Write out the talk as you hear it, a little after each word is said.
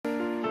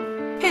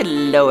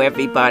Hello,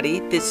 everybody.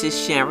 This is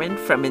Sharon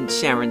from In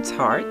Sharon's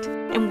Heart,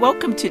 and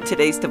welcome to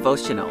today's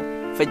devotional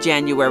for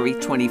January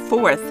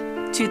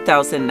 24th,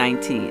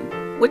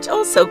 2019, which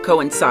also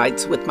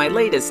coincides with my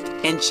latest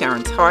In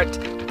Sharon's Heart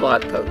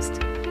blog post.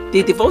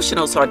 The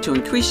devotionals are to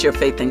increase your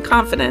faith and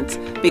confidence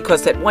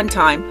because at one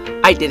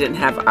time I didn't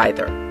have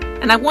either.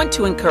 And I want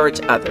to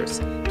encourage others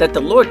that the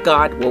Lord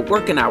God will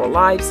work in our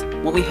lives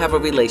when we have a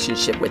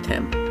relationship with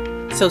Him.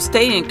 So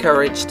stay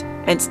encouraged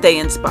and stay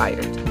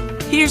inspired.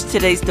 Here's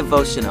today's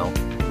devotional,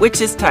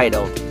 which is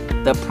titled,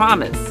 The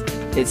Promise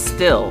is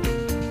Still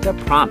the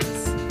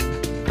Promise.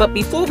 But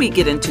before we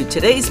get into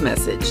today's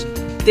message,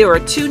 there are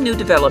two new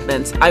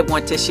developments I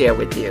want to share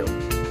with you.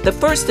 The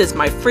first is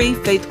my free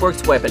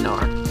FaithWorks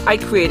webinar I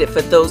created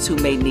for those who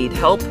may need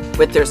help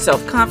with their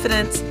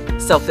self-confidence,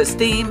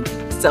 self-esteem,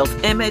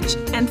 self-image,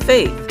 and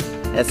faith.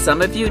 As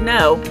some of you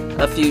know,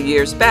 a few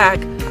years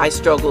back, I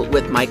struggled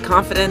with my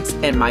confidence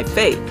and my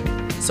faith.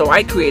 So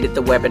I created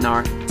the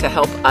webinar to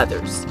help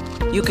others.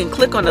 You can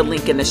click on the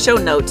link in the show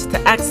notes to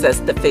access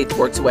the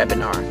FaithWorks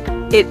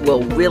webinar. It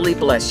will really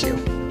bless you.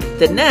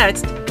 The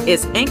next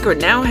is Anchor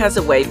now has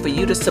a way for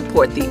you to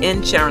support the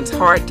In Sharon's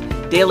Heart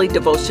Daily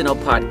Devotional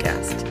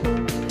Podcast.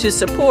 To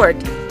support,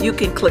 you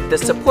can click the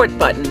support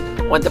button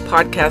on the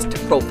podcast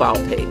profile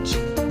page.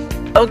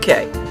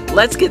 Okay,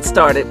 let's get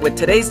started with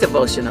today's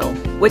devotional,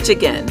 which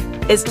again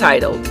is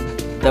titled,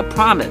 The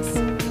Promise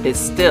is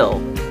Still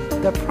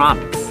the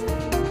Promise.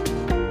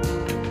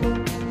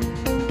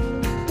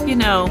 You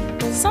know,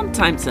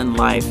 sometimes in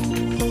life,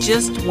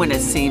 just when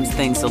it seems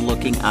things are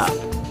looking up,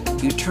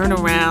 you turn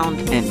around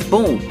and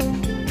boom,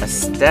 a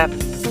step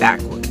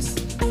backwards.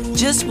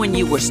 Just when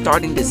you were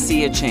starting to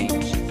see a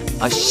change,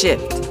 a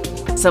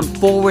shift, some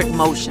forward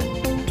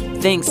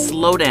motion, things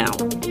slow down,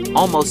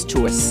 almost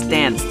to a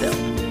standstill.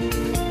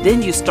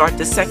 Then you start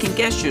to second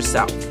guess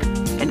yourself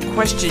and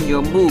question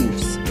your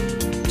moves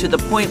to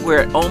the point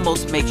where it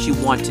almost makes you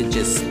want to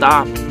just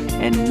stop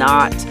and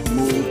not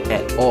move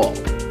at all.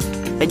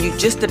 And you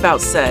just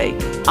about say,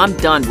 I'm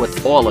done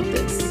with all of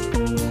this.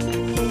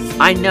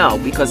 I know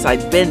because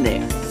I've been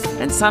there.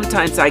 And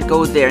sometimes I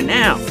go there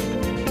now.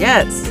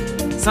 Yes,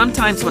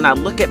 sometimes when I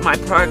look at my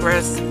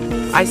progress,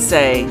 I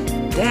say,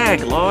 Dag,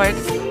 Lord,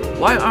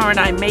 why aren't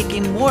I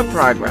making more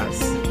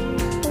progress?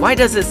 Why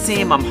does it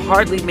seem I'm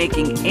hardly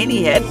making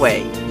any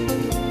headway?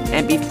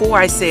 And before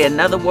I say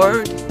another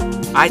word,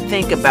 I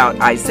think about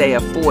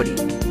Isaiah 40,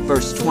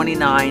 verse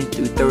 29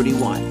 through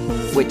 31,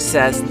 which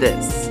says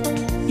this.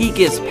 He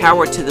gives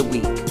power to the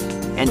weak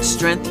and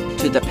strength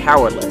to the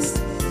powerless.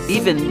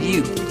 Even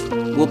youth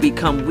will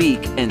become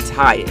weak and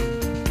tired,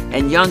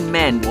 and young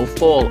men will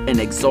fall in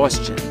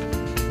exhaustion.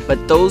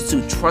 But those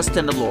who trust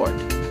in the Lord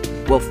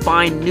will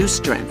find new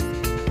strength.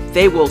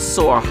 They will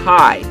soar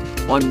high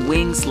on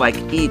wings like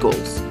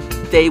eagles.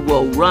 They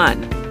will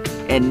run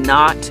and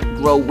not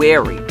grow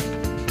weary.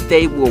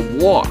 They will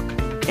walk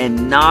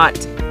and not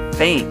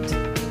faint.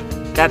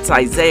 That's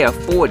Isaiah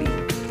 40,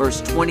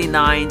 verse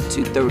 29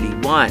 to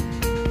 31.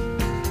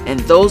 And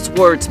those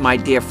words, my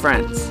dear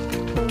friends,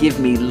 give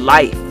me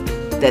life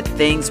that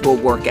things will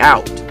work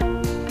out.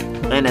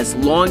 And as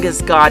long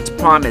as God's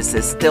promise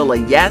is still a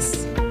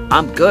yes,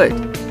 I'm good.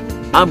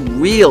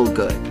 I'm real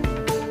good.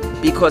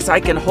 Because I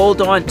can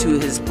hold on to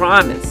His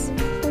promise,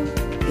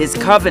 His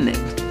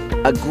covenant,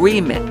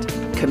 agreement,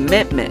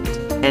 commitment,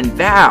 and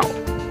vow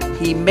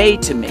He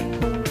made to me.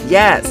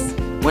 Yes,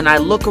 when I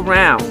look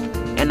around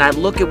and I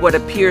look at what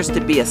appears to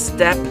be a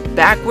step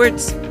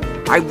backwards,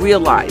 I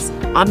realize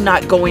I'm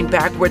not going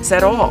backwards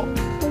at all.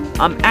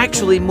 I'm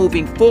actually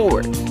moving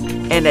forward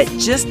and at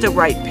just the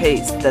right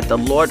pace that the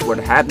Lord would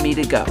have me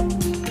to go,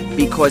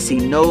 because He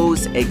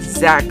knows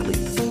exactly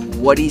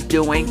what He's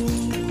doing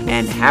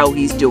and how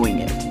He's doing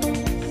it.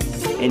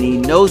 And He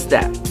knows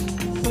that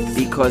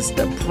because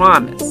the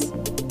promise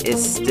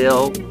is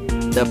still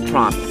the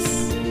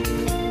promise.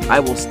 I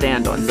will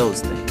stand on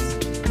those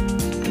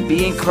things.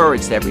 Be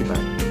encouraged,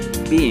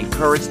 everybody. Be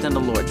encouraged in the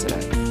Lord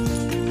today.